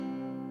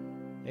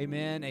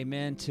Amen.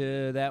 Amen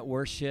to that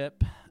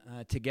worship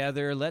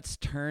together. Let's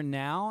turn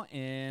now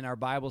in our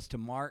Bibles to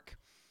Mark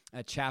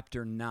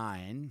chapter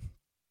 9.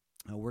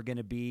 We're going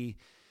to be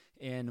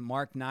in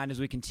Mark 9 as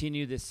we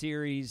continue this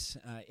series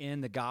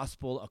in the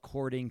Gospel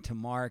according to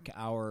Mark.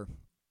 Our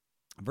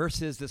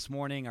verses this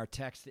morning, our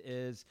text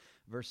is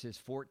verses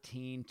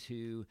 14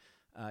 to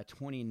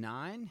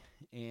 29,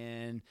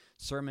 and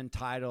sermon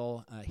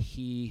title,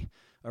 He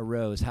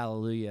Arose.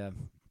 Hallelujah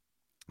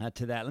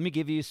to that. Let me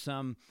give you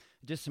some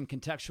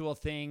contextual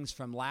things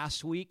from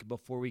last week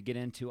before we get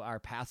into our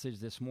passage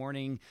this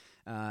morning.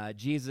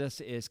 Jesus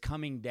is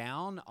coming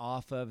down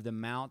off of the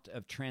Mount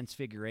of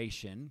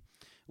Transfiguration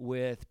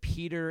with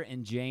Peter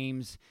and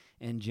James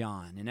and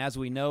John. And as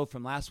we know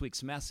from last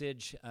week's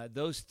message,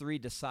 those three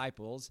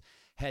disciples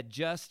had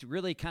just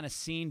really kind of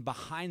seen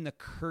behind the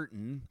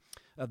curtain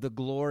of the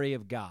glory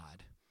of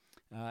God.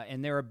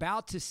 And they're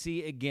about to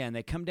see again.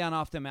 They come down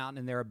off the mountain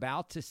and they're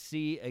about to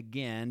see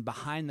again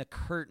behind the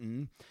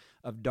curtain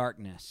of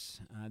darkness.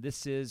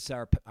 This is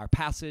our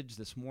passage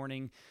this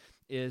morning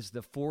is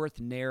the fourth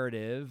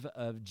narrative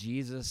of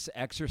Jesus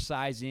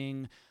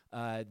exorcising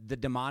the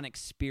demonic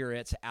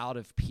spirits out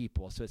of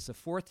people. So it's the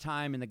fourth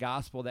time in the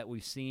gospel that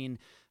we've seen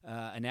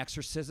an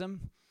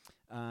exorcism.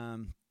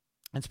 And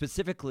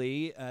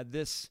specifically,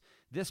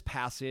 this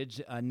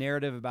passage, a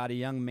narrative about a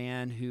young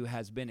man who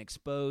has been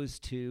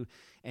exposed to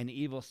an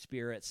evil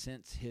spirit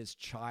since his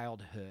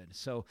childhood.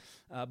 So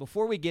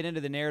before we get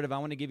into the narrative, I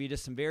want to give you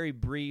just some very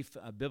brief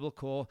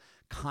biblical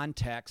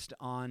context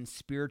on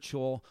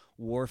spiritual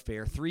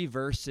warfare. 3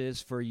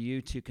 verses for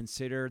you to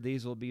consider.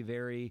 These will be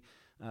very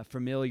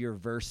familiar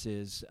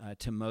verses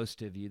to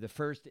most of you. The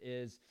first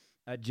is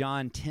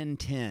John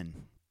 10:10.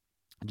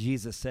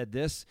 Jesus said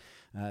this,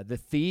 the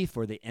thief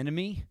or the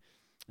enemy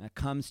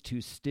comes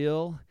to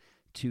steal,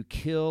 to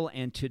kill,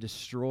 and to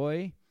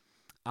destroy.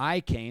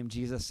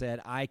 Jesus said,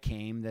 I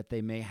came that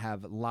they may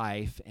have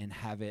life and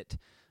have it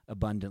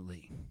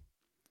abundantly.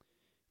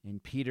 In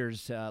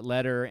Peter's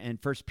letter in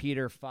 1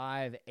 Peter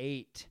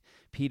 5:8,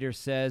 Peter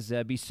says,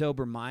 be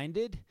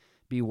sober-minded,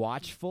 be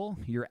watchful.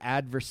 Your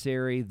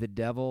adversary, the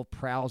devil,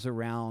 prowls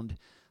around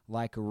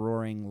like a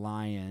roaring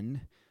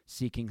lion,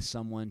 seeking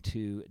someone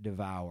to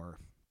devour.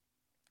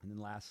 And then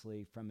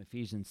lastly, from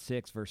Ephesians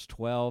 6, verse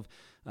 12,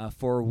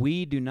 for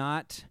we do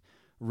not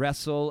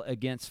wrestle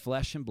against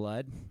flesh and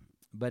blood,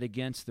 but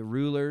against the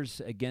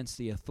rulers, against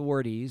the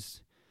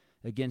authorities,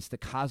 against the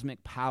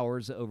cosmic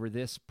powers over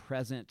this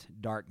present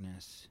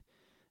darkness,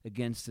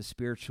 against the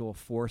spiritual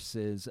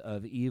forces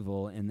of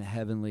evil in the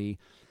heavenly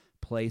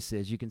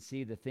places. You can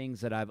see the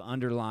things that I've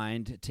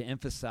underlined to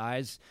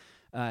emphasize: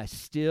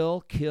 steal,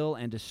 kill,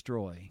 and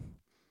destroy,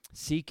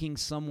 seeking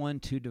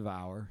someone to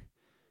devour,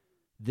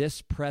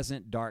 this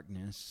present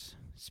darkness,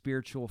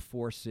 spiritual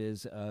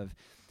forces of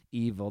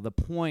evil. The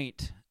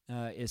point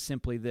is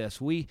simply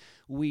this. We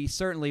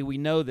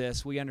know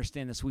this, we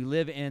understand this. We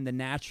live in the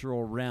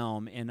natural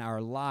realm in our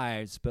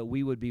lives, but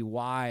we would be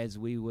wise,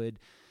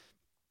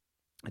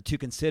 to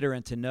consider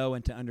and to know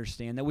and to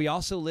understand that we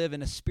also live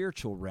in a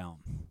spiritual realm.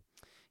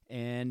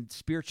 And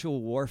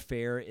spiritual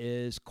warfare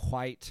is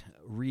quite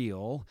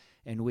real,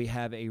 and we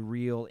have a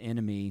real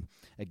enemy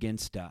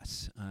against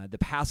us. The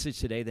passage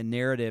today, the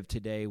narrative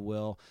today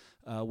will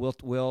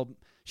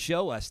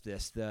show us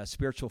this, the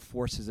spiritual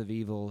forces of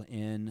evil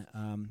in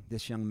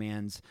this young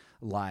man's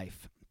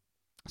life.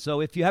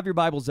 So if you have your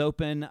Bibles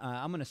open,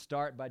 I'm going to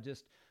start by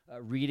just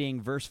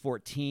reading verse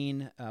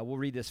 14. We'll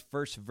read this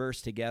first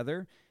verse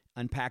together,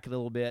 unpack it a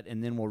little bit,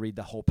 and then we'll read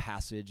the whole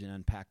passage and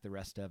unpack the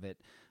rest of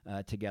it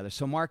together.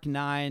 So Mark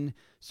 9,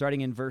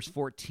 starting in verse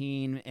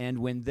 14, and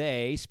when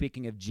they,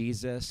 speaking of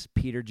Jesus,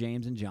 Peter,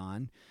 James, and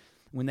John,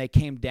 when they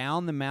came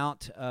down the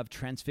Mount of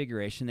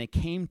Transfiguration, they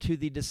came to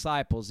the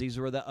disciples. These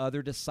were the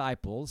other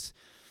disciples.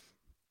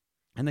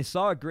 And they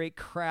saw a great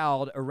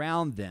crowd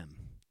around them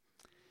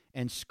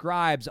and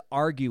scribes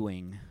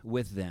arguing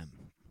with them.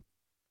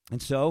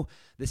 And so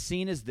the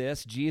scene is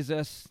this: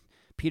 Jesus,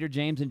 Peter,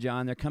 James, and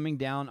John, they're coming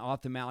down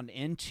off the mountain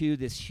into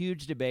this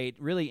huge debate,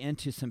 really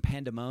into some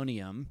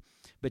pandemonium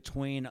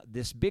between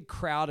this big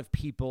crowd of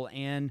people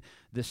and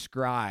the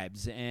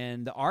scribes.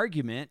 And the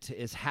argument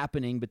is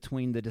happening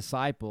between the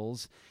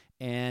disciples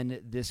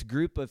and this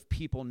group of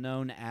people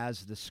known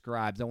as the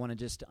scribes. I want to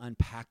just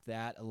unpack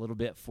that a little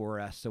bit for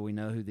us so we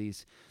know who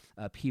these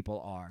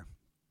people are.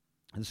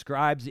 The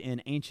scribes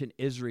in ancient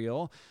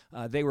Israel,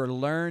 they were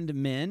learned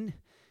men,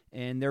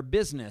 and their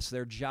business,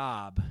 their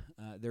job,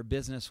 their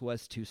business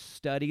was to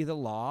study the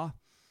law,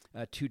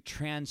 to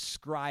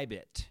transcribe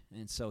it,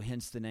 and so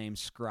hence the name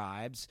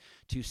scribes,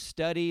 to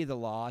study the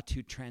law,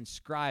 to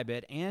transcribe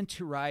it, and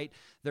to write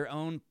their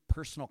own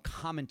personal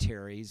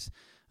commentaries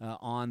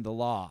on the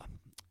law,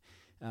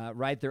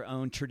 write their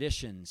own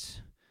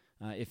traditions,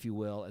 if you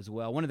will, as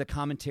well. One of the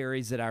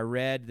commentaries that I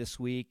read this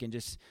week, and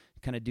just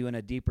kind of doing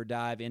a deeper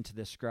dive into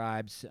the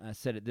scribes,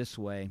 said it this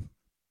way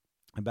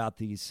about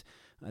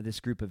this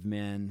group of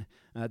men.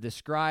 The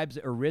scribes'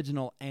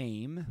 original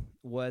aim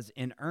was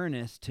in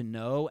earnest to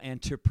know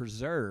and to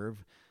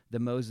preserve the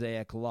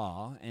Mosaic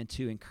law and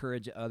to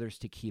encourage others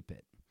to keep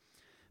it.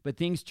 But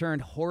things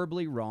turned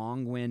horribly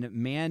wrong when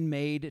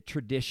man-made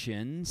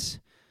traditions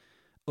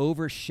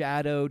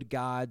overshadowed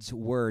God's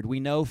word. We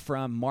know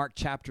from Mark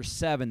chapter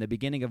 7, the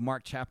beginning of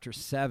Mark chapter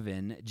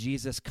 7,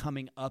 Jesus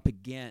coming up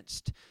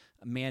against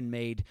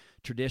man-made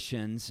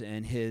traditions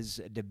and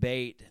his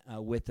debate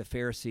with the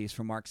Pharisees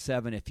from Mark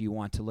 7, if you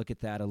want to look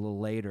at that a little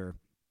later.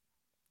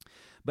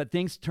 But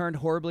things turned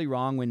horribly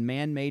wrong when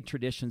man-made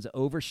traditions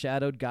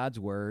overshadowed God's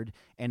word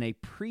and a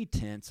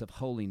pretense of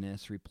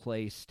holiness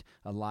replaced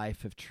a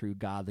life of true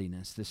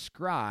godliness. The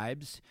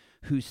scribes,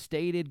 whose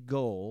stated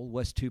goal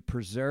was to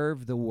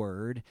preserve the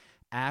word,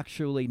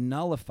 actually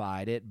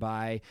nullified it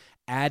by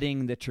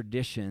adding the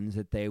traditions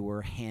that they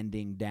were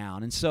handing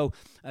down. And so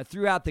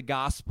throughout the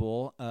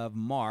Gospel of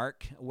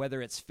Mark,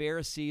 whether it's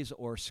Pharisees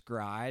or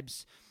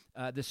scribes,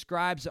 the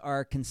scribes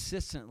are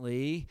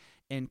consistently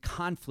in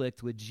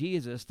conflict with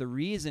Jesus. The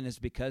reason is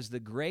because the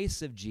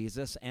grace of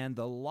Jesus and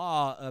the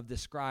law of the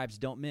scribes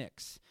don't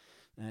mix.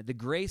 The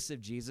grace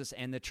of Jesus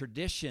and the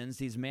traditions,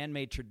 these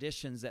man-made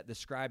traditions that the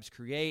scribes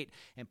create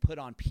and put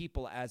on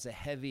people as a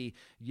heavy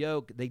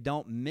yoke, they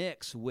don't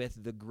mix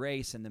with the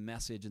grace and the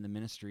message and the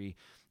ministry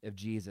of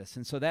Jesus.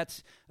 And so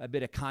that's a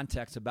bit of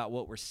context about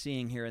what we're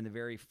seeing here in the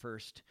very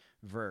first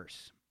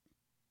verse.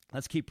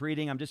 Let's keep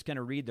reading. I'm just going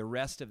to read the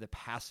rest of the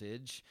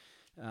passage.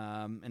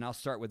 And I'll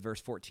start with verse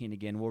 14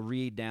 again. We'll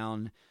read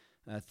down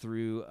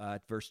through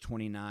verse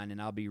 29, and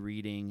I'll be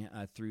reading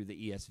through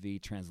the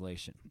ESV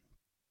translation.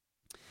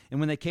 And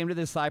when they came to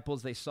the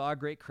disciples, they saw a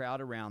great crowd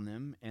around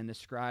them, and the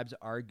scribes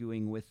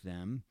arguing with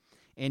them.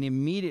 And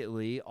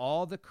immediately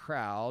all the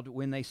crowd,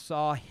 when they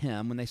saw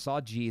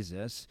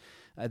Jesus,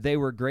 they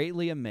were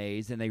greatly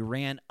amazed, and they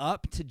ran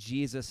up to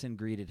Jesus and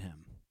greeted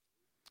him.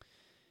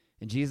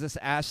 And Jesus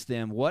asked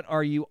them, "What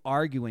are you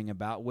arguing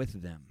about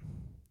with them?"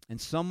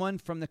 And someone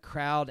from the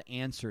crowd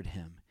answered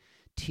him,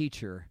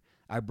 "Teacher,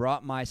 I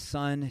brought my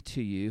son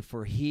to you,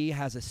 for he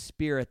has a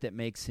spirit that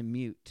makes him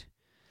mute.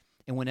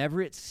 And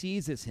whenever it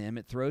seizes him,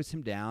 it throws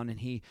him down,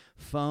 and he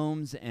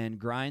foams and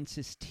grinds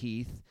his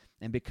teeth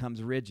and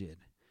becomes rigid.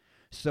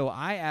 So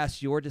I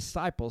asked your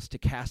disciples to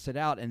cast it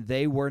out, and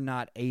they were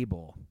not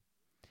able."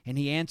 And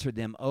he answered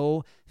them,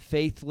 "O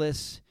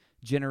faithless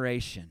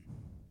generation,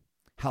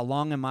 how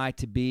long am I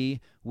to be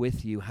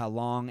with you? How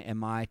long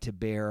am I to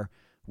bear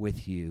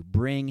with you?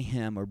 Bring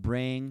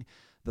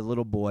the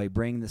little boy,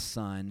 bring the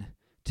son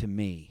to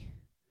me."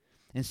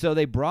 And so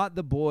they brought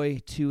the boy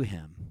to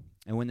him.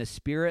 And when the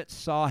spirit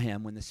saw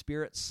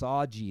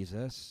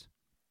Jesus,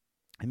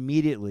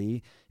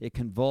 immediately it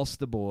convulsed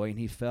the boy, and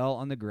he fell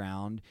on the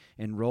ground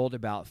and rolled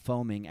about,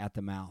 foaming at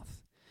the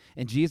mouth.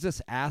 And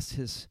Jesus asked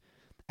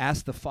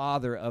the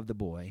father of the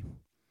boy,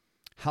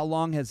 "How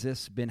long has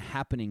this been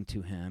happening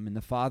to him?" And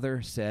the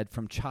father said,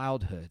 "From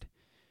childhood.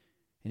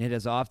 And it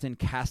has often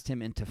cast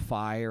him into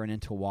fire and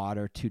into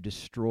water to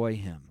destroy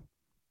him.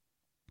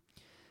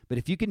 But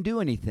if you can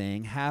do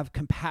anything, have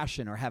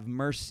compassion or have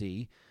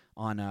mercy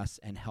on us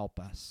and help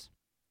us."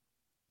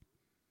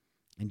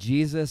 And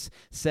Jesus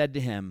said to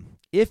him,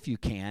 "If you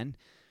can."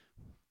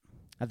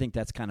 I think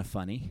that's kind of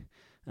funny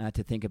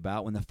to think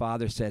about when the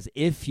Father says,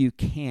 "If you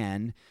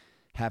can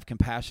have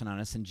compassion on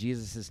us." And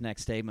Jesus'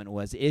 next statement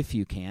was, "If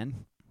you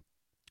can,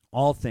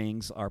 all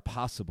things are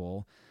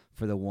possible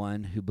for the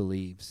one who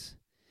believes."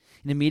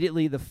 And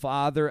immediately the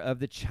father of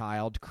the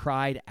child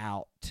cried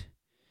out,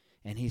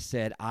 and he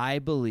said, "I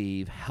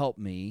believe, help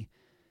me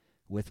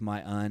with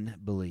my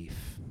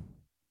unbelief."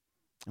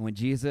 And when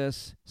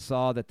Jesus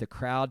saw that the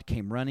crowd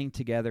came running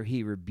together,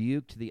 he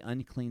rebuked the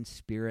unclean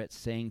spirit,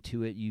 saying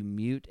to it, "You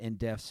mute and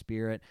deaf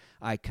spirit,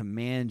 I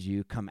command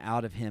you, come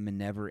out of him and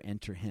never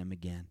enter him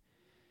again."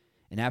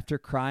 And after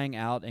crying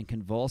out and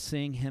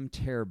convulsing him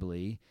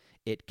terribly,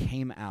 it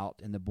came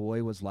out, and the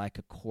boy was like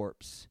a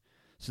corpse,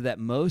 so that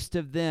most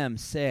of them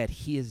said,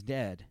 "He is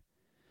dead."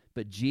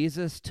 But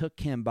Jesus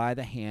took him by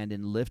the hand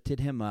and lifted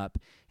him up,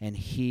 and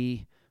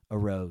he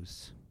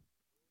arose.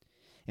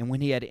 And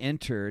when he had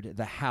entered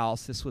the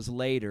house, this was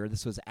later,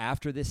 this was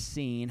after this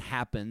scene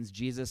happens.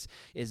 Jesus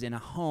is in a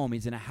home,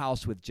 he's in a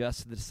house with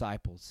just the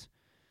disciples.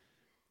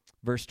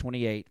 Verse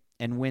 28,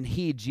 and when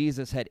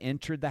Jesus had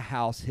entered the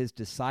house, his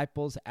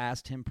disciples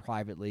asked him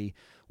privately,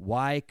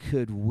 "Why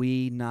could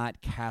we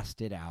not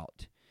cast it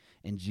out?"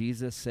 And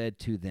Jesus said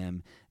to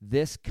them,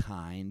 "This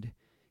kind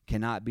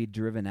cannot be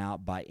driven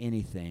out by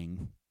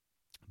anything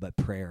but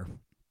prayer."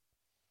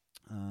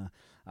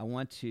 I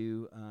want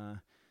to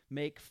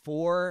make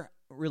four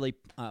really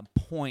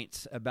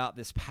points about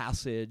this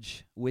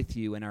passage with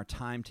you in our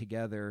time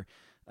together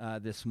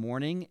this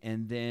morning,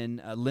 and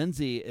then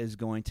Lindsay is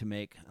going to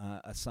make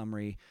a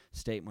summary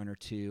statement or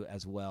two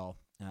as well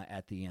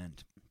at the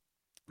end.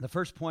 The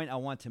first point I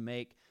want to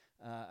make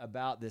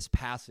about this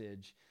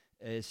passage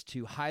is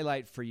to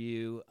highlight for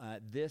you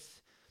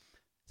this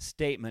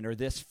statement or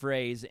this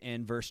phrase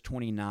in verse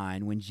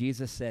 29 when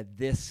Jesus said,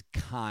 "This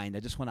kind." I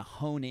just want to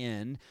hone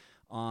in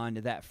on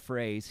that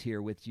phrase here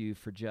with you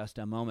for just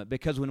a moment,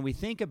 because when we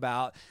think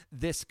about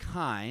this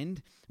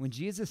kind, when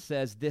Jesus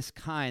says this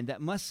kind, that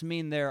must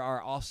mean there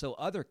are also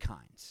other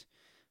kinds.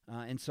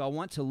 And so I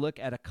want to look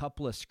at a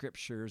couple of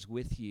scriptures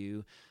with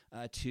you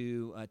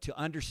to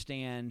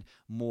understand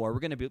more. We're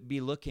going to be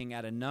looking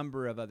at a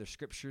number of other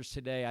scriptures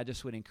today. I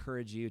just would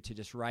encourage you to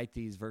just write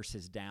these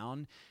verses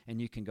down, and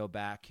you can go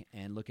back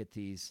and look at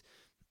these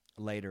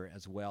later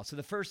as well. So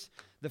the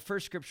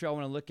first scripture I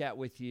want to look at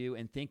with you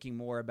and thinking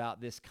more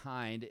about this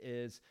kind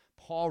is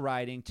Paul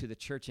writing to the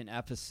church in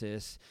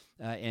Ephesus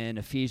in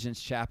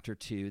Ephesians chapter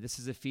 2. This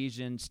is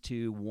Ephesians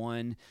 2,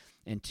 1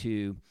 and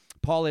 2.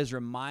 Paul is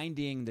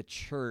reminding the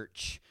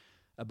church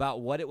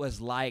about what it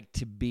was like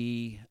to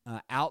be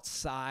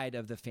outside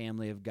of the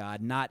family of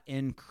God, not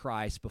in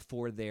Christ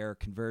before their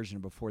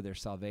conversion, before their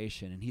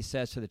salvation. And he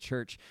says to the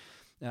church,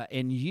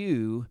 and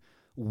you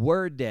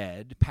were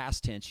dead,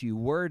 past tense, you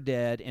were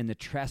dead in the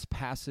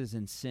trespasses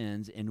and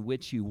sins in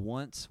which you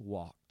once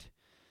walked,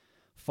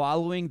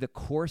 following the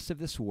course of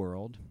this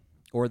world,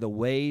 or the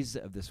ways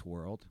of this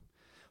world,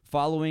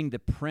 following the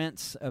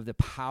prince of the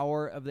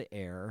power of the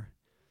air,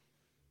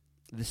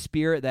 the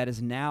spirit that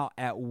is now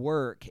at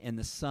work in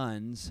the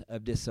sons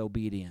of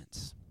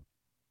disobedience.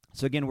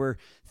 So again, we're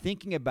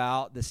thinking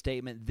about the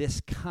statement,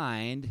 this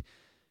kind,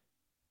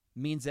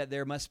 means that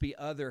there must be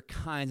other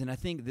kinds. And I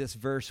think this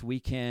verse we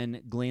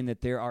can glean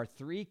that there are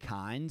three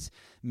kinds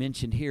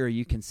mentioned here.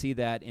 You can see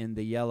that in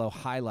the yellow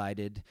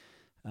highlighted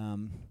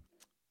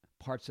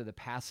parts of the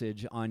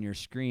passage on your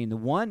screen. The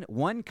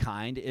one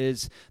kind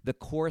is the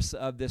course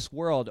of this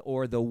world,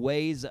 or the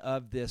ways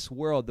of this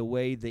world, the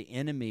way the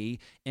enemy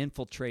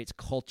infiltrates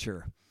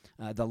culture,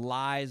 the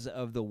lies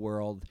of the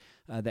world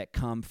that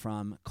come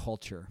from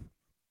culture.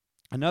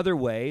 Another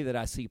way that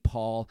I see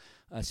Paul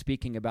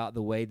speaking about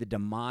the way the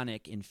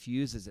demonic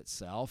infuses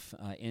itself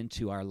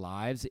into our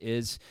lives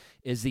is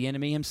the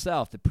enemy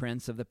himself, the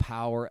prince of the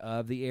power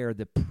of the air,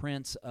 the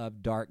prince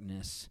of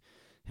darkness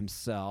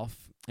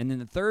himself. And then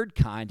the third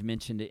kind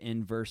mentioned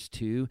in verse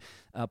 2,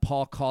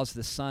 Paul calls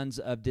the sons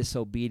of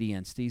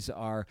disobedience. These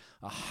are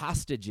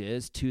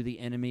hostages to the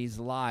enemy's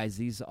lies.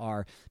 These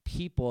are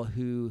people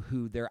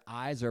who their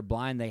eyes are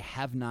blind. They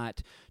have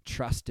not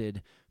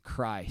trusted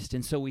Christ.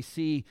 And so we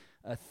see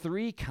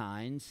three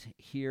kinds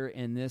here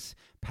in this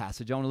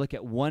passage. I want to look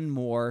at one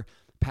more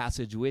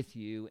passage with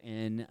you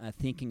in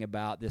thinking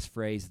about this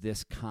phrase,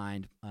 this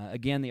kind.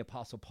 Again, the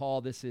Apostle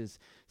Paul, this is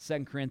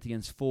 2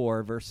 Corinthians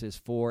 4, verses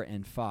 4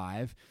 and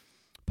 5.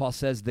 Paul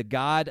says, the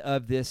God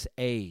of this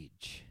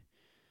age,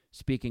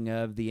 speaking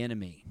of the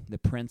enemy, the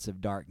prince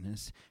of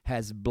darkness,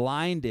 has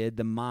blinded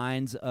the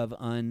minds of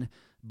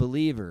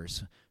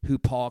unbelievers, who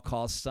Paul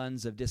calls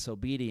sons of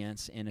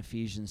disobedience in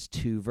Ephesians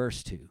 2,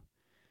 verse 2.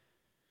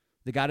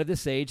 The God of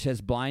this age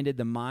has blinded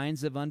the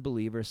minds of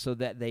unbelievers so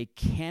that they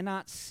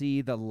cannot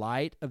see the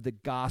light of the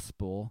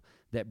gospel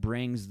that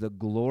brings the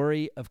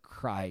glory of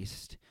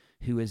Christ,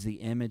 who is the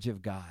image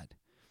of God.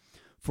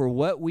 For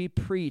what we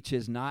preach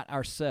is not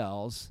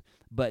ourselves,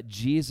 but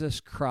Jesus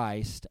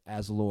Christ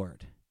as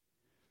Lord,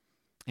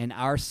 and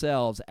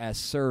ourselves as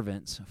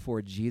servants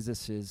for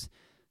Jesus'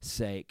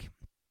 sake.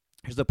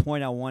 Here's the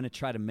point I want to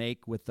try to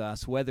make with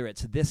us, whether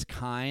it's this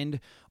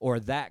kind or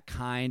that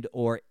kind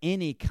or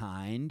any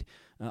kind,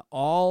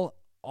 all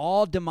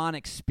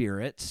demonic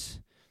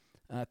spirits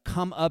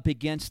come up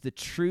against the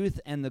truth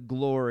and the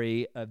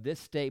glory of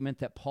this statement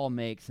that Paul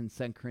makes in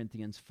 2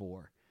 Corinthians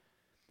 4.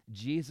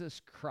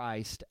 Jesus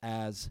Christ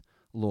as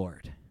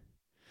Lord.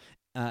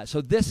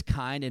 So this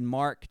kind in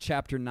Mark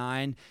chapter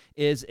 9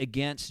 is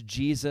against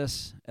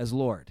Jesus as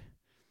Lord.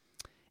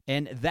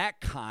 And that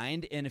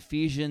kind in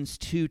Ephesians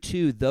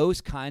 2:2,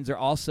 those kinds are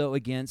also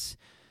against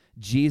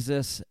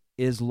Jesus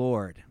is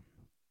Lord.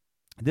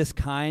 This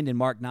kind in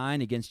Mark 9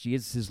 against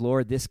Jesus is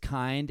Lord. This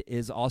kind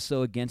is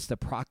also against the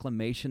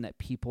proclamation that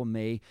people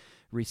may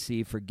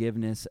receive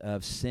forgiveness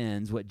of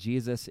sins. What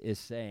Jesus is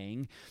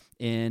saying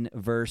in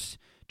verse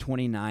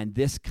 29,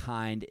 this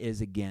kind is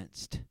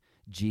against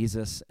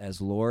Jesus as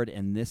Lord,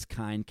 and this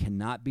kind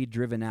cannot be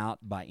driven out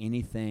by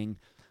anything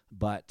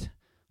but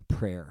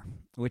prayer,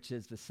 which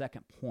is the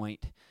second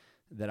point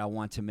that I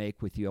want to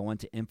make with you. I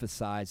want to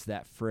emphasize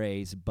that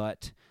phrase,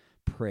 but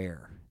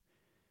prayer.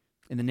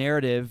 In the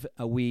narrative,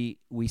 we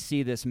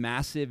see this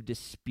massive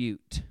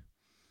dispute,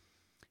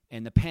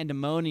 and the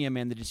pandemonium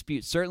and the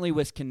dispute certainly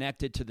was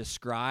connected to the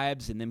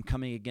scribes and them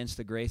coming against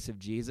the grace of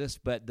Jesus,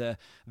 but the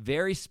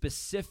very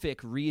specific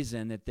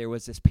reason that there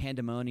was this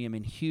pandemonium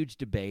and huge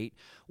debate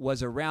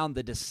was around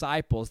the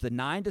disciples, the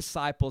 9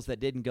 disciples that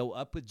didn't go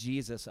up with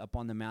Jesus up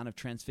on the Mount of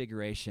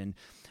Transfiguration.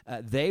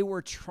 They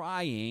were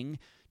trying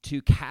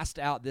to cast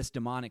out this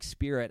demonic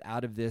spirit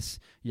out of this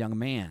young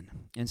man.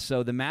 And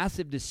so the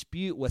massive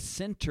dispute was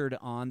centered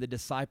on the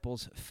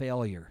disciples'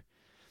 failure.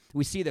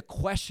 We see the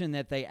question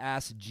that they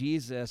asked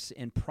Jesus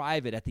in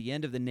private. At the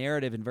end of the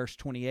narrative in verse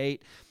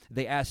 28,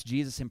 they asked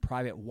Jesus in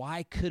private,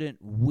 why couldn't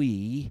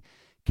we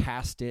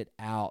cast it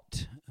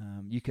out?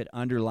 You could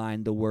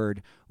underline the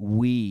word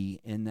we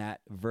in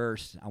that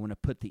verse. I want to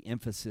put the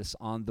emphasis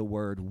on the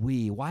word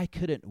we. Why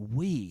couldn't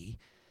we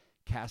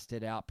cast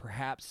it out?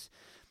 Perhaps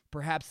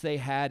they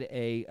had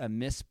a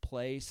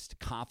misplaced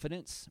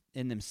confidence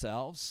in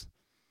themselves.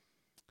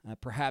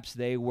 Perhaps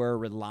they were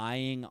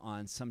relying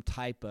on some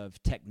type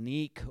of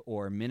technique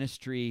or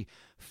ministry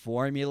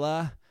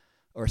formula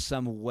or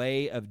some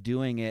way of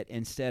doing it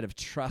instead of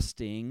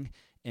trusting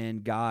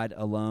in God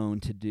alone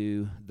to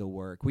do the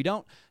work. We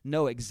don't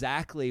know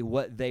exactly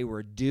what they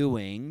were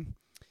doing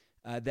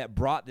that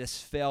brought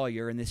this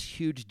failure and this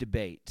huge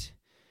debate,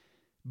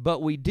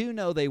 but we do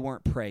know they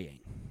weren't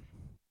praying.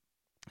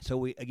 So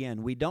we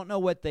don't know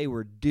what they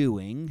were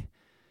doing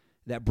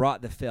that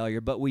brought the failure,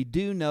 but we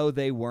do know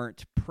they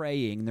weren't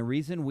praying. The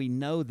reason we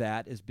know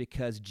that is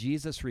because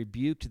Jesus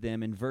rebuked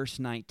them in verse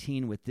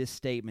 19 with this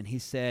statement. He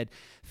said,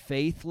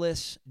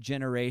 "Faithless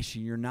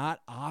generation, you're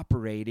not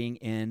operating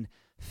in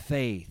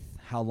faith.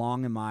 How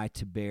long am I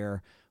to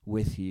bear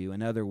with you?"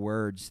 In other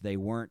words, they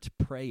weren't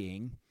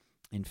praying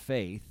in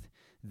faith.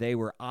 They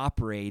were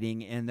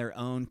operating in their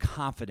own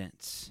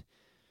confidence.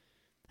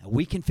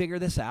 We can figure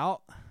this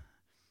out.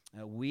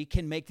 We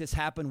can make this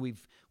happen.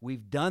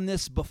 We've done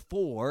this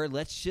before.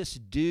 Let's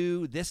just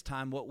do this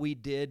time what we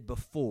did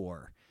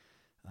before.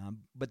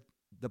 But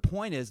the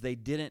point is they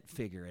didn't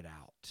figure it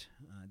out.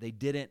 They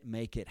didn't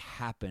make it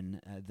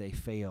happen. They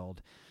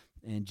failed.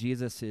 And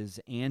Jesus'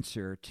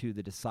 answer to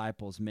the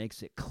disciples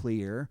makes it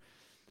clear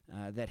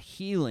that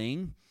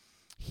healing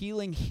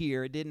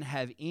here didn't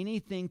have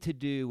anything to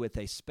do with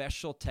a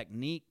special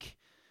technique,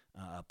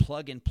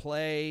 plug and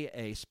play,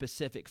 a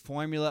specific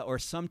formula, or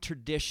some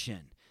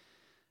tradition.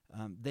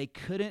 They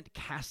couldn't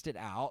cast it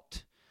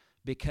out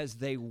because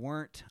they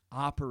weren't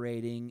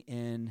operating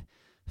in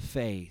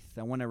faith.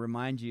 I want to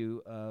remind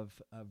you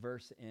of a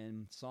verse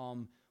in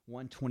Psalm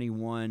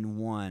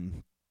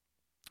 121:1.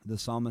 The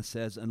psalmist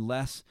says,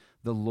 "Unless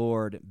the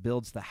Lord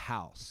builds the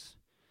house,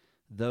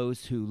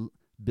 those who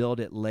build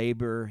it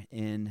labor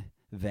in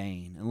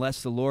vain.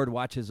 Unless the Lord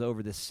watches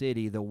over the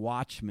city, the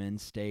watchman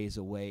stays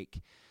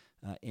awake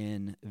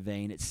in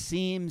vain." It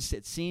seems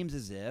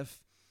as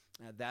if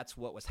that's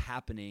what was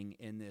happening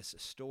in this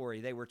story.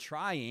 They were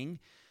trying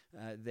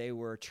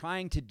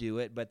to do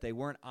it, but they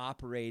weren't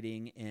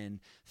operating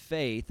in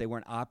faith. They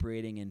weren't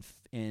operating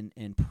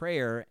in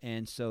prayer,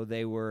 and so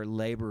they were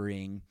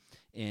laboring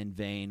in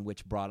vain,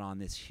 which brought on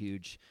this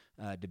huge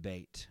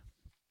debate.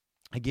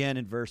 Again,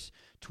 in verse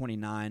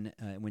 29,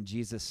 when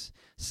Jesus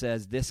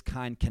says, "This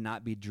kind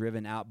cannot be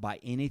driven out by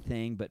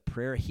anything but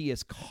prayer," he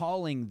is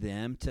calling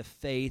them to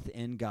faith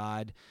in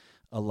God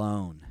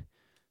alone.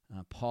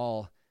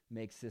 Paul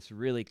makes this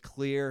really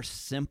clear,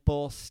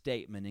 simple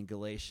statement in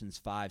Galatians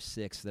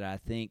 5:6 that I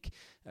think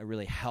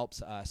really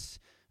helps us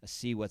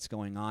see what's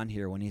going on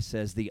here when he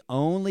says, "The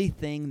only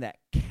thing that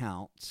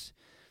counts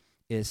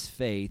is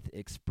faith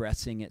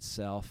expressing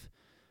itself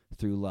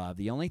through love."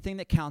 The only thing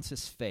that counts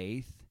is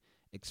faith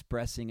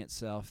expressing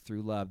itself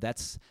through love.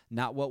 That's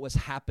not what was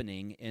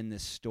happening in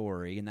this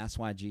story, and that's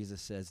why Jesus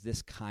says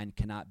this kind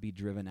cannot be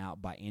driven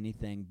out by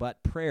anything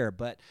but prayer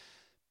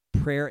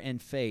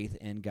and faith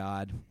in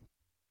God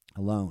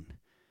alone.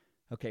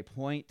 Okay,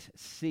 point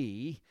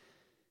C.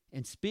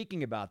 In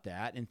speaking about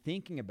that and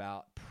thinking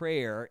about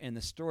prayer in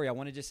the story, I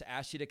want to just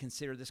ask you to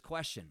consider this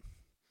question.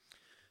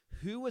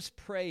 Who was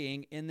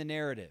praying in the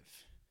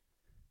narrative?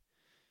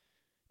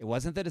 It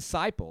wasn't the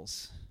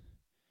disciples.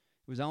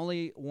 It was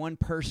only one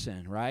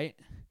person, right?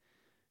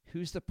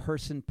 Who's the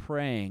person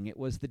praying? It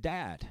was the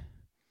dad.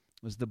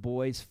 It was the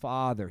boy's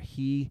father.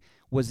 He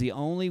was the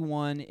only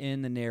one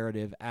in the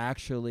narrative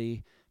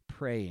actually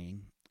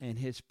praying, and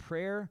his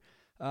prayer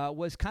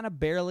was kind of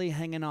barely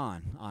hanging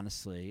on,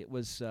 honestly. It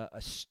was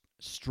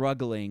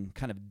struggling,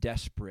 kind of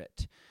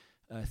desperate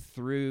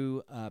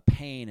through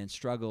pain and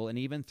struggle and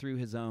even through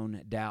his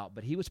own doubt.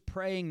 But he was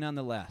praying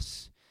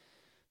nonetheless.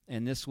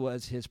 And this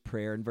was his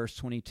prayer. In verse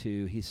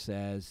 22, he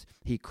says,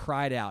 he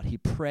cried out, he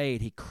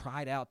prayed, he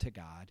cried out to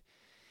God,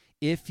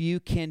 "If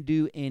you can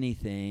do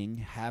anything,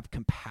 have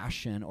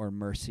compassion or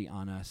mercy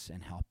on us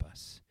and help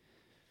us."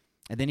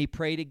 And then he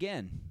prayed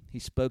again. He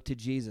spoke to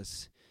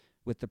Jesus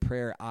with the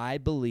prayer, "I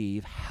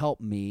believe,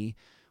 help me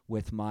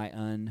with my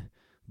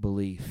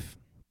unbelief."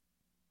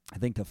 I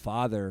think the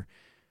father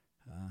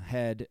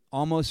had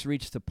almost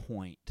reached the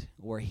point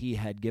where he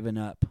had given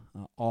up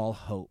all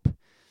hope.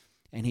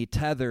 And he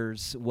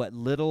tethers what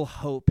little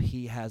hope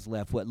he has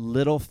left, what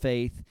little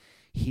faith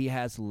he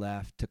has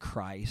left to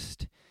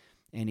Christ,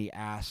 and he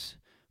asks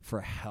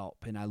for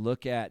help. And I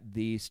look at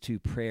these two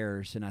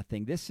prayers, and I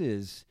think this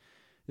is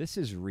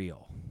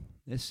real.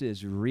 This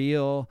is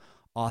real,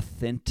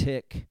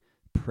 authentic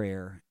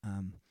prayer.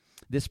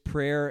 This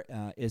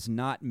prayer is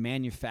not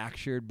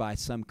manufactured by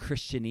some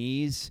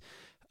Christianese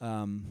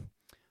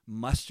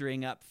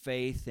mustering up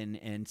faith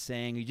and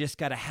saying you just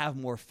got to have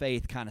more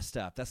faith kind of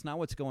stuff. That's not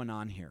what's going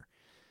on here.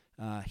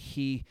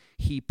 He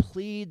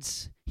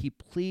pleads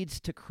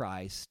to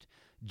Christ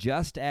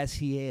just as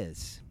he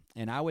is,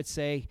 and I would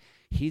say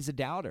he's a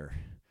doubter.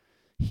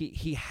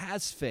 He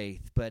has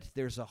faith, but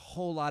there's a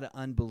whole lot of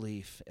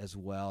unbelief as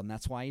well, and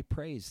that's why he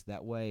prays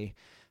that way.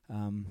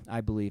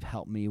 I believe,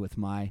 help me with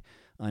my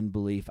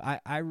unbelief.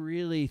 I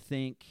really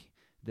think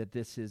that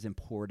this is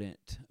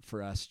important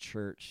for us,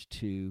 church,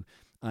 to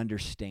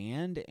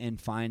understand and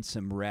find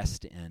some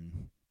rest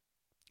in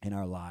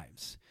our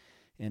lives.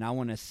 And I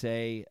want to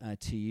say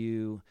to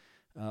you,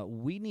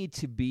 we need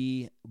to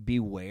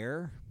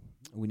beware.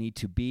 We need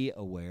to be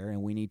aware,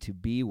 and we need to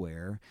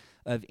beware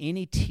of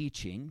any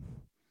teaching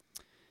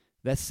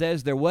that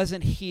says there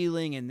wasn't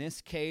healing in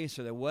this case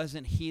or there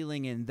wasn't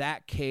healing in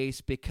that case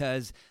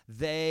because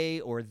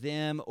they or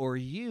them or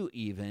you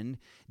even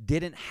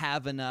didn't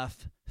have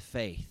enough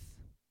faith.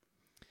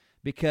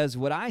 Because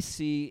what I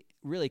see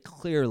really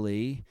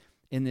clearly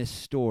in this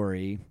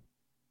story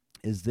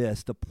is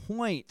this. The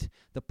point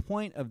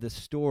of the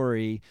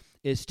story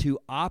is to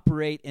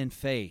operate in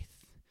faith,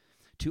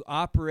 to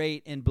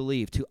operate in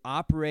belief, to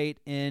operate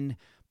in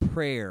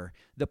prayer.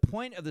 The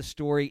point of the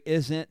story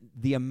isn't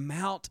the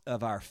amount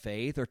of our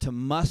faith or to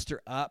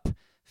muster up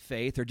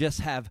faith or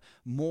just have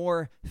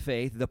more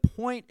faith. The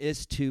point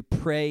is to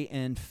pray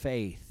in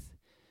faith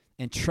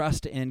and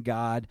trust in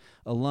God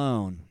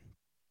alone.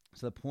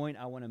 So the point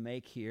I want to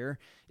make here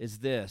is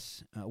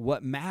this.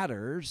 What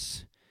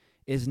matters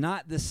is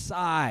not the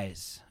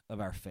size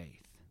of our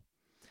faith,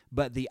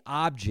 but the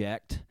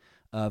object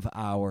of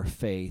our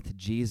faith,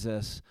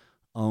 Jesus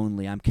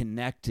only. I'm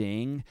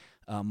connecting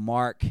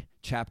Mark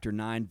chapter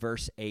 9,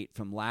 verse 8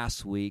 from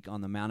last week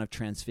on the Mount of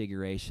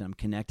Transfiguration. I'm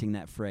connecting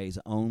that phrase,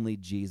 only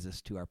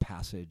Jesus, to our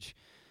passage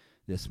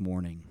this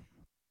morning.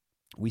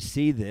 We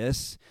see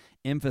this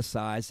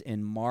emphasized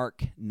in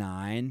Mark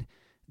 9,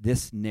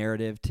 this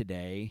narrative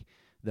today.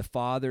 The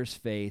Father's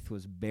faith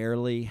was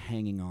barely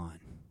hanging on.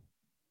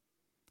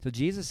 So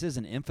Jesus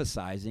isn't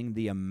emphasizing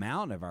the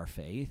amount of our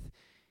faith.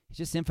 He's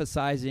just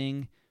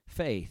emphasizing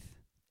faith.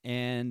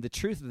 And the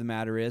truth of the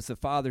matter is the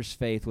Father's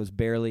faith was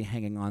barely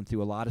hanging on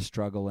through a lot of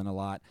struggle and a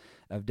lot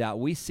of doubt.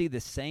 We see the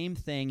same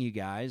thing, you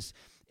guys,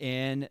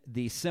 in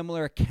the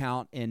similar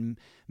account in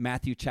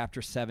Matthew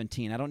chapter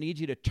 17. I don't need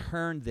you to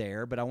turn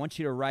there, but I want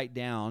you to write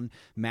down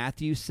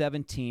Matthew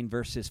 17,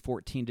 verses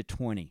 14 to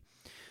 20.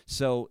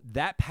 So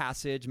that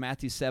passage,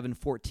 Matthew 7,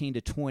 14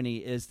 to 20,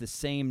 is the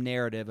same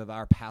narrative of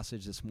our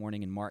passage this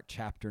morning in Mark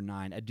chapter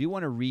 9. I do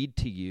want to read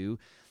to you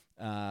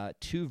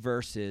two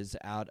verses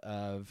out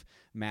of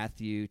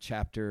Matthew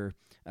chapter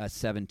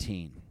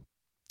 17.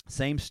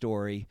 Same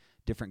story,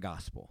 different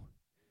gospel.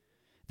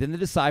 Then the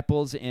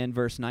disciples in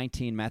verse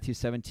 19, Matthew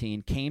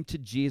 17, came to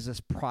Jesus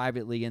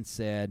privately and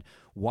said,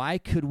 "Why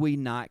could we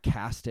not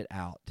cast it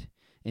out?"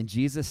 And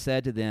Jesus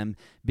said to them,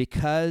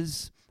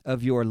 "Because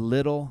of your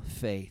little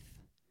faith.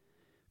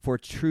 For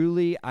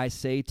truly I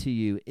say to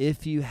you,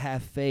 if you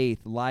have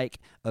faith like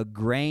a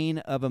grain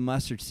of a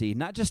mustard seed,"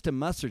 not just a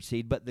mustard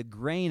seed, but the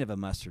grain of a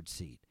mustard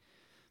seed.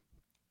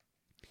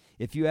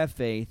 If you have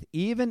faith,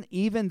 even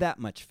that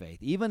much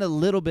faith, even a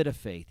little bit of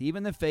faith,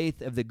 even the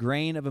faith of the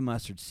grain of a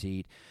mustard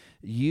seed,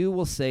 you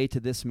will say to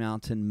this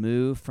mountain,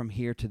 "Move from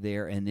here to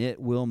there," and it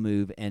will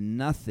move, and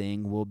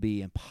nothing will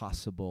be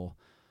impossible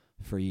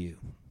for you.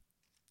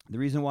 The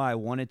reason why I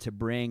wanted to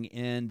bring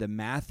in the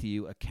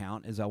Matthew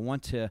account is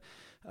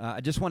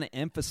I just want to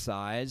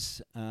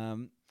emphasize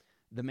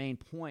the main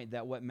point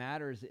that what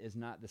matters is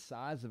not the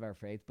size of our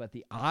faith, but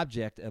the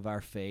object of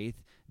our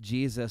faith,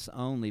 Jesus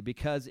only.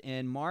 Because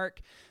in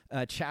Mark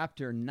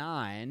chapter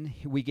 9,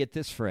 we get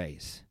this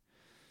phrase.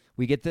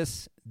 We get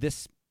this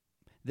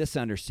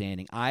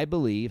understanding. I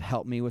believe,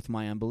 help me with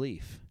my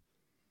unbelief.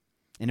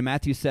 And in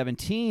Matthew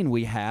 17,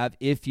 we have,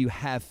 if you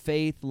have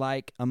faith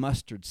like a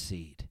mustard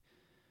seed.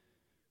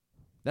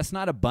 That's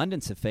not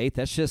abundance of faith.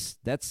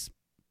 That's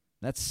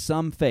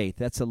some faith.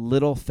 That's a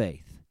little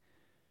faith.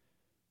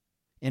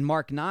 In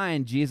Mark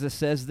 9, Jesus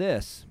says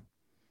this,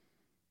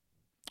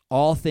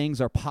 all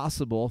things are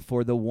possible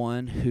for the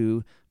one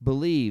who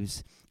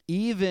believes.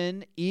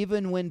 Even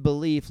when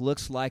belief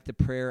looks like the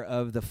prayer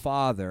of the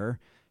Father,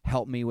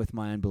 help me with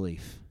my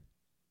unbelief.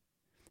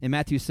 In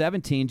Matthew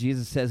 17,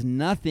 Jesus says,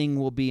 nothing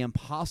will be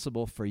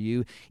impossible for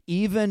you,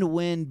 even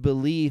when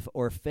belief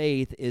or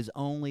faith is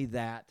only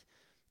that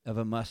of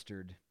a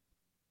mustard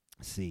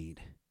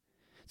seed.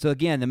 So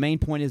again, the main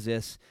point is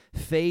this: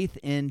 faith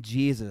in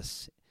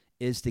Jesus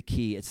is the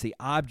key. It's the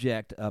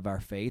object of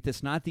our faith.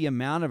 It's not the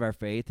amount of our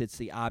faith, it's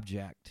the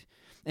object.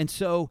 And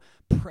so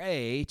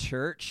pray,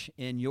 church,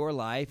 in your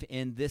life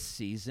in this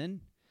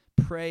season.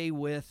 Pray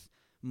with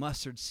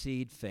mustard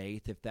seed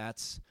faith if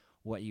that's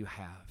what you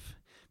have.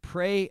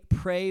 Pray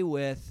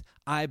with,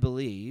 I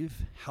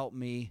believe, help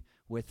me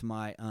with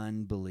my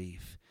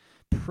unbelief.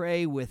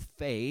 Pray with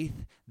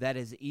faith that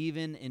is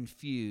even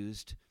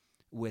infused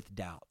with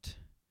doubt.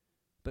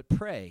 But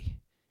pray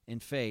in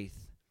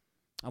faith.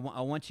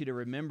 I want you to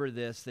remember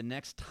this the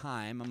next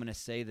time. I'm going to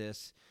say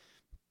this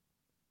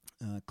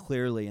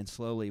clearly and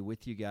slowly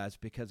with you guys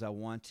because I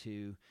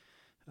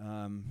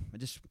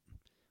just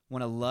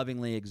want to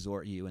lovingly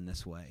exhort you in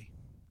this way.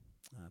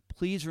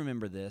 Please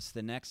remember this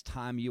the next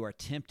time you are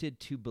tempted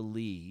to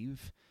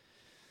believe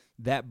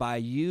that by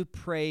you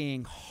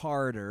praying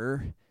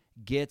harder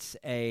gets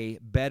a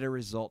better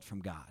result from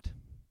God.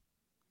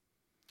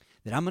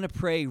 That I'm going to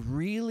pray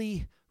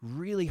really,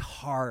 really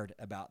hard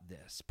about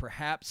this.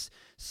 Perhaps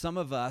some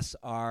of us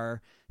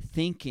are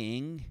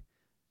thinking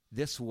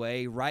this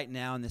way right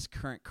now in this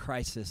current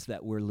crisis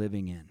that we're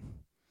living in.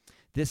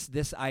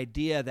 This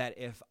idea that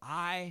if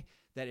I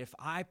that if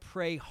I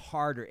pray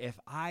harder, if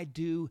I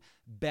do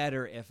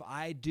better, if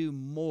I do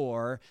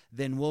more,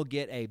 then we'll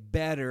get a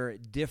better,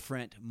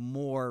 different,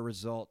 more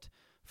result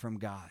from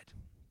God.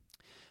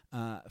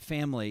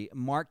 Family,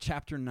 Mark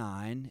chapter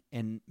 9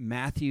 and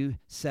Matthew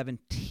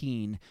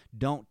 17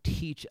 don't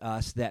teach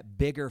us that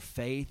bigger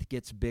faith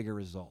gets bigger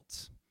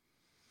results.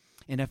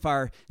 And if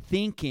our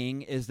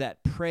thinking is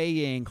that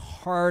praying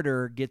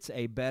harder gets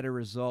a better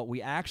result, we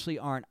actually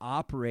aren't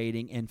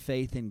operating in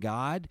faith in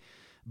God,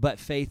 but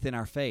faith in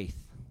our faith.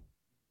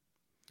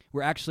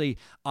 We're actually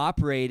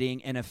operating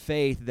in a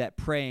faith that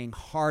praying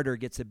harder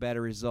gets a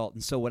better result.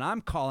 And so what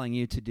I'm calling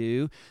you to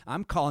do,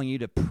 I'm calling you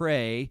to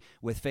pray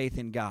with faith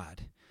in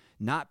God.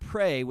 Not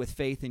pray with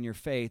faith in your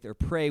faith or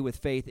pray with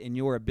faith in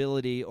your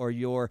ability or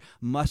your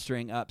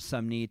mustering up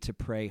some need to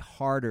pray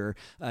harder.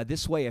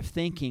 This way of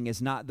thinking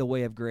is not the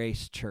way of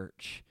Grace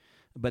Church,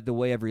 but the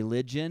way of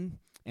religion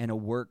and a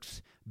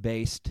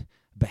works-based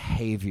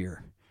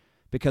behavior.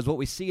 Because what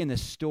we see in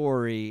this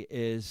story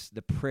is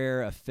the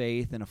prayer of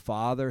faith in a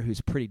father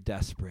who's pretty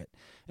desperate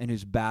and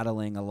who's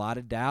battling a lot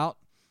of doubt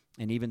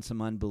and even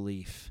some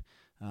unbelief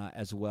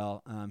as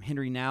well.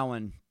 Henry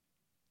Nouwen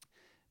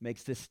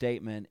makes this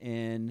statement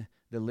in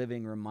the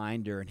Living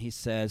Reminder, and he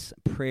says,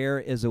 prayer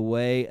is a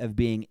way of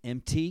being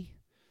empty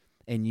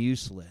and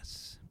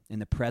useless in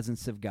the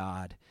presence of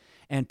God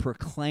and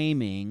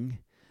proclaiming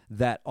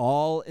that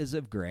all is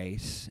of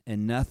grace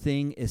and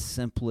nothing is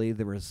simply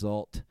the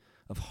result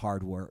of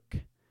hard work.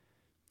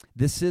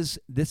 This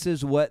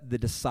is what the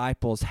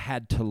disciples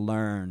had to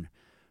learn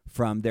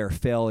from their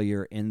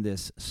failure in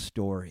this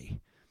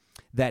story,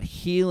 that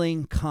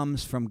healing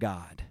comes from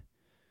God,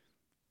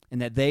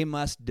 and that they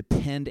must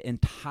depend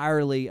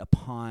entirely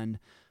upon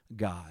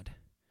God.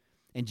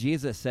 And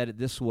Jesus said it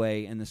this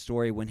way in the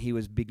story when he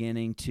was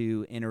beginning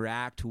to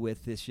interact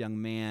with this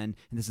young man,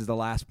 and this is the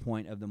last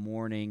point of the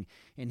morning,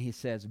 and he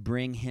says,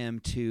 bring him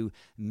to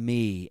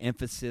me,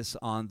 emphasis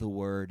on the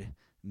word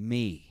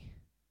me.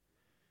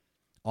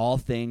 All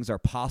things are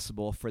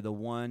possible for the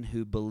one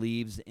who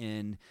believes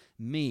in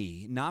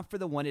me. Not for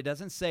the one, it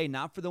doesn't say,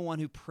 not for the one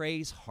who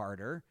prays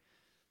harder.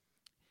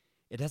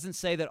 It doesn't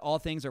say that all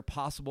things are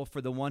possible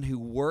for the one who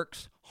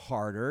works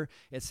harder.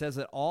 It says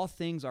that all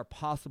things are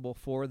possible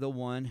for the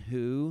one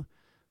who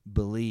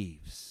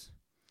believes.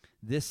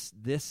 This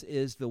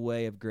is the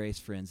way of grace,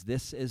 friends.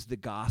 This is the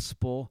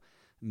gospel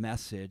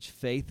message.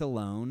 Faith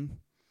alone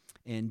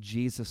in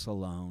Jesus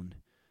alone,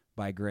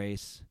 by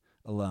grace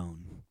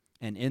alone.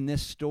 And in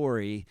this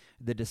story,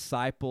 the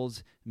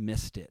disciples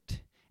missed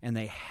it, and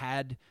they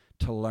had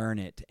to learn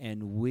it,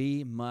 and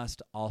we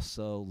must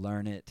also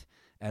learn it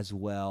as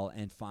well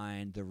and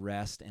find the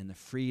rest and the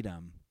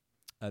freedom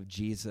of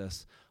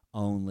Jesus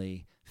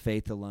only,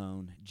 faith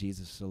alone,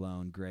 Jesus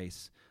alone,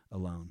 grace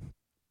alone.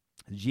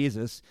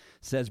 Jesus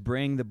says,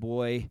 bring the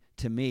boy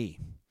to me.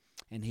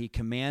 And he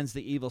commands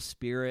the evil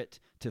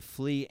spirit to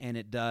flee, and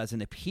it does.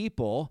 And the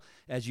people,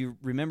 as you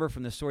remember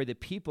from the story, the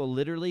people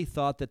literally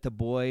thought that the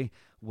boy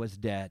was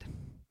dead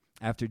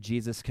after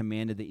Jesus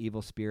commanded the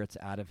evil spirits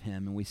out of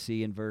him. And we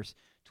see in verse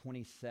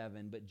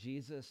 27, but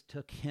Jesus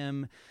took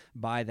him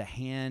by the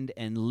hand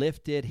and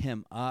lifted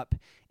him up,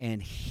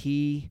 and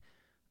he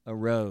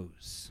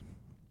arose.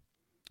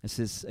 This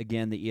is,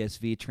 again, the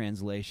ESV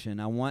translation.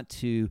 I want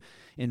to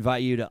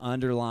invite you to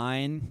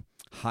underline,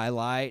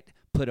 highlight,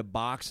 put a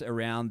box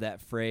around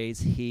that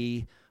phrase,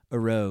 he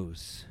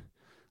arose.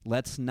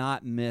 Let's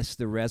not miss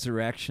the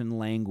resurrection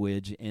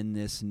language in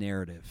this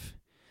narrative.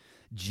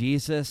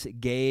 Jesus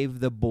gave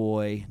the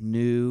boy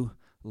new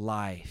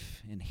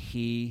life, and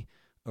he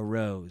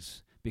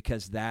arose,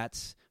 because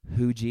that's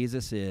who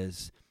Jesus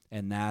is,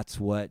 and that's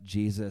what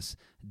Jesus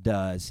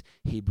does.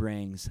 He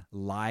brings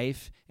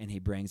life, and he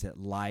brings it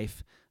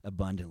life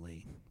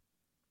abundantly.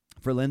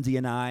 For Lindsay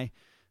and I,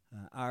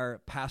 our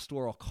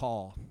pastoral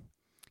call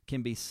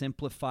can be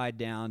simplified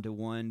down to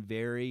one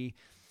very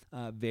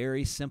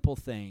simple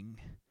thing.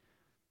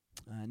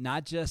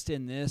 Not just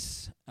in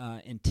this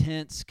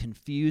intense,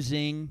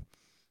 confusing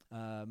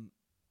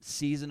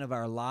season of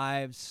our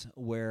lives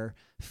where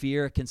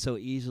fear can so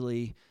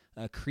easily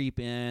creep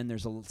in.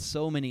 There's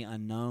so many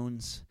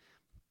unknowns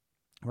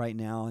right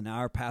now, and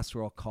our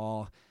pastoral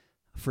call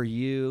for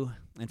you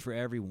and for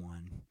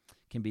everyone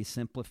can be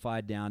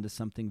simplified down to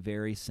something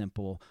very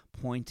simple,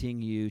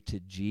 pointing you to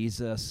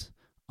Jesus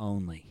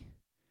only.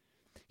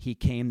 He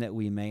came that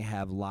we may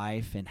have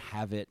life and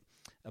have it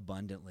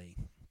abundantly.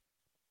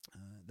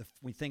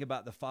 We think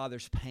about the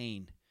Father's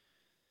pain.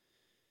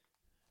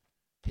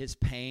 His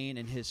pain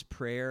and his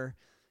prayer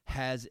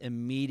has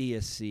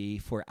immediacy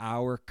for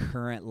our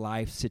current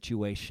life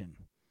situation.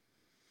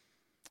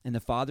 And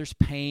the Father's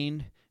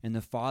pain and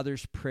the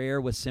Father's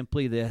prayer was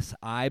simply this: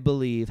 I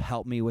believe,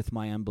 help me with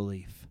my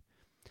unbelief.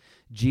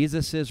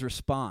 Jesus'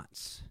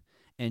 response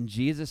and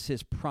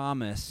Jesus'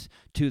 promise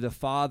to the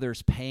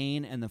Father's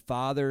pain and the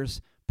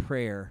Father's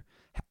prayer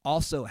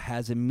also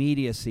has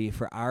immediacy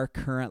for our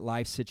current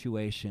life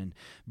situation.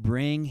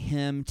 Bring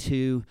him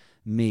to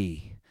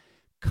me.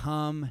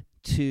 Come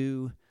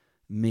to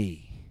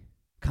me.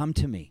 Come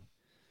to me.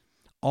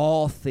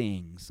 all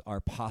things are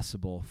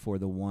possible for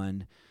the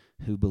one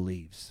who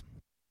believes.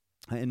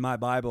 In my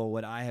Bible,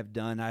 what I have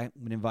done, I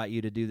would invite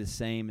you to do the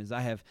same, is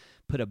I have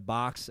put a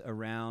box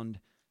around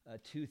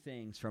two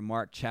things from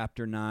Mark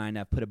chapter 9.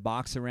 I've put a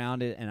box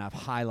around it, and I've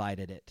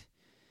highlighted it.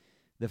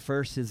 The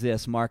first is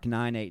this, Mark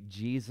 9:8,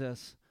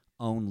 Jesus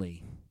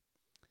only.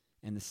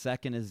 And the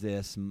second is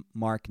this,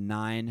 Mark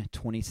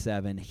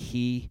 9:27,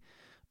 he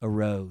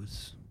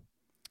arose.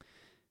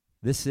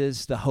 This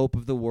is the hope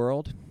of the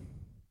world.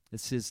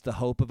 This is the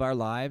hope of our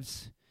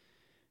lives.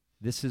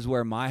 This is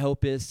where my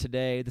hope is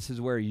today. This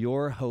is where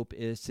your hope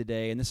is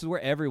today. And this is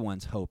where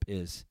everyone's hope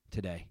is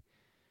today.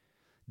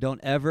 Don't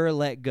ever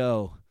let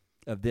go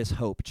of this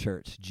hope,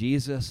 church.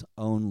 Jesus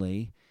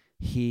only,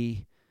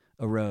 he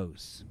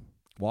arose.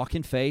 Walk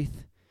in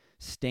faith.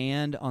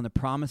 Stand on the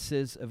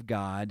promises of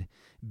God.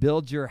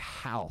 Build your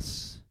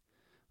house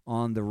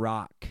on the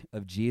rock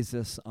of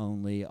Jesus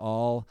only.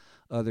 All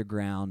other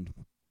ground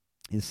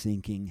is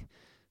sinking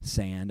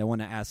sand. I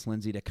want to ask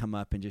Lindsay to come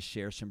up and just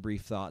share some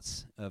brief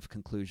thoughts of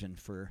conclusion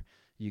for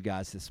you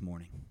guys this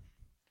morning.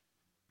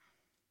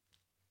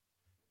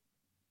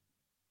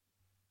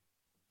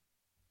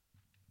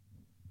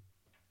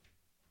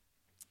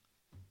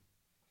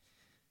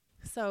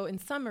 So in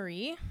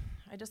summary,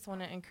 I just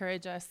want to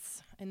encourage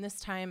us in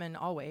this time and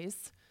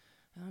always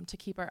to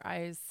keep our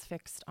eyes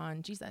fixed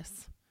on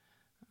Jesus.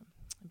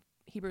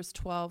 Hebrews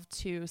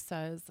 12:2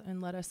 says,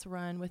 "And let us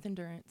run with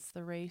endurance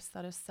the race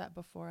that is set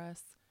before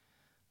us,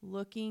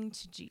 looking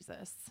to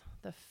Jesus,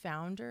 the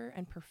founder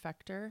and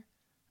perfecter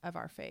of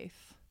our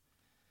faith."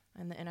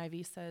 And the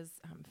NIV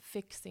says,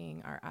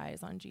 fixing our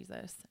eyes on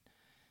Jesus.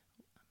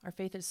 Our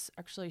faith is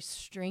actually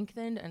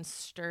strengthened and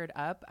stirred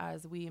up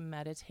as we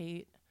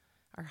meditate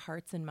our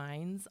hearts and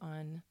minds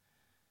on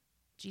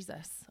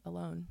Jesus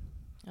alone.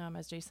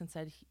 As Jason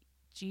said,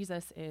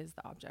 Jesus is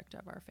the object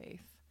of our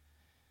faith.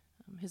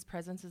 His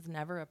presence is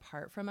never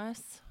apart from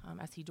us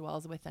as he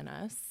dwells within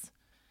us.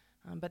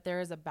 But there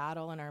is a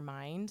battle in our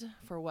mind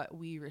for what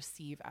we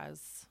receive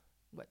as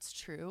what's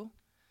true.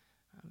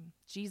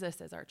 Jesus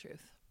is our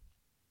truth.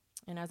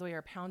 And as we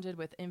are pounded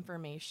with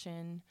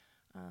information,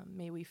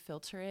 may we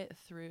filter it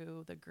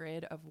through the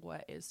grid of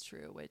what is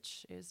true,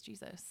 which is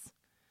Jesus.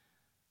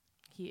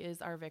 He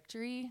is our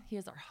victory. He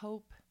is our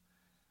hope.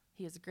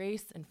 He is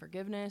grace and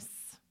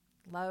forgiveness,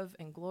 love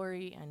and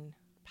glory and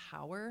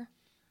power.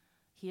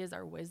 He is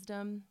our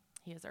wisdom.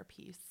 He is our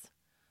peace.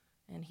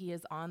 And he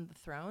is on the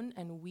throne,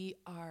 and we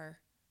are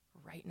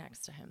right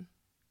next to him.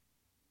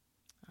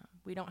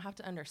 We don't have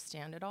to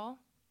understand it all,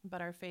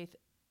 but our faith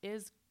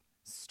is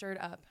stirred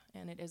up,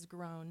 and it is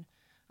grown,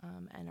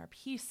 and our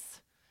peace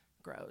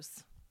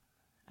grows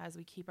as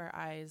we keep our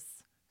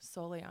eyes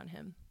solely on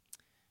him.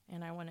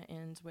 And I want to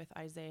end with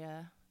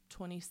Isaiah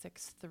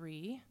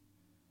 26:3.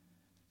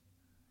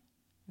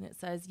 And it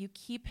says, "You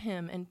keep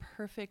him in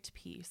perfect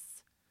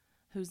peace,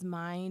 whose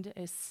mind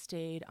is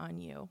stayed on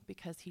you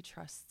because he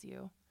trusts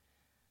you.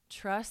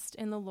 Trust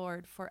in the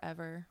Lord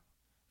forever,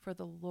 for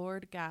the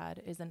Lord God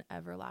is an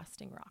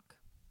everlasting rock."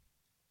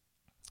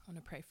 I want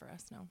to pray for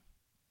us now.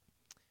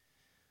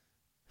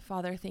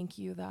 Father, thank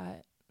you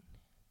that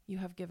you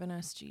have given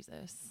us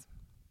Jesus.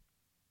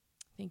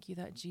 Thank you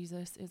that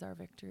Jesus is our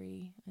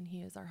victory and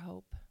he is our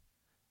hope.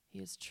 He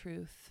is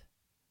truth.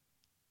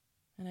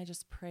 And I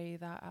just pray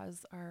that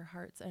as our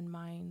hearts and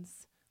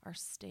minds are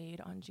stayed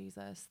on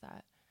Jesus,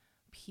 that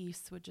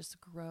peace would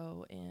just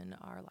grow in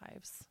our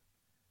lives,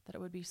 that it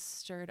would be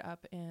stirred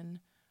up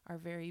in our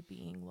very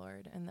being,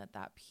 Lord, and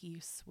that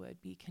peace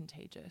would be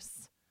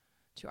contagious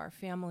to our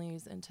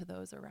families and to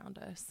those around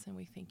us. And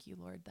we thank you,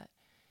 Lord, that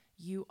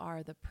you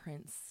are the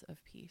Prince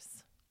of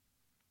Peace.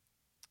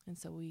 And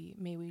so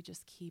may we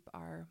just keep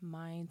our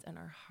minds and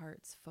our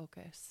hearts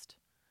focused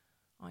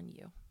on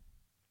you,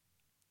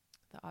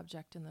 the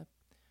object and the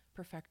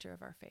perfecter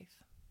of our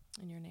faith.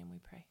 In your name we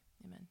pray.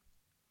 Amen.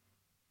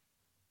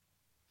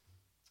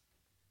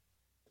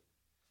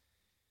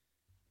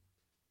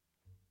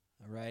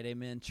 All right,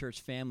 amen,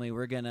 church family.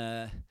 We're going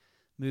to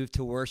move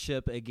to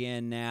worship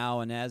again now.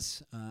 And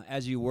as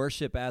you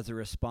worship as a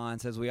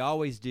response, as we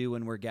always do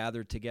when we're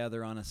gathered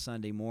together on a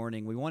Sunday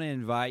morning, we want to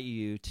invite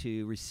you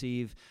to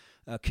receive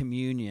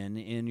communion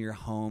in your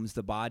homes,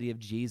 the body of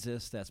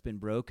Jesus that's been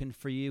broken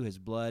for you, his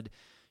blood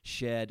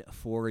shed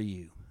for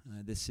you.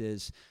 This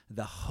is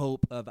the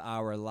hope of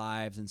our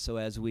lives. And so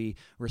as we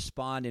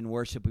respond in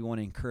worship, we want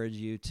to encourage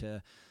you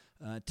to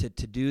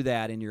do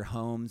that in your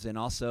homes. And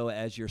also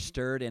as you're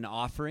stirred in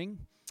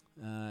offering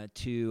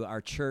to our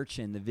church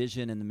and the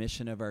vision and the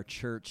mission of our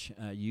church,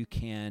 you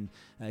can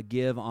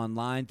give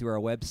online through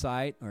our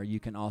website, or you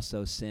can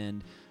also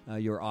send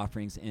your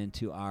offerings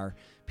into our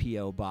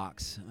P.O.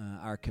 box.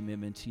 Our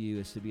commitment to you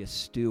is to be a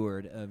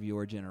steward of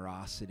your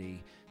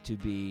generosity, to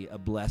be a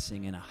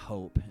blessing and a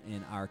hope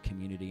in our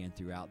community and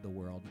throughout the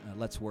world.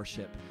 Let's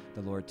worship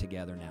the Lord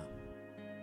together now.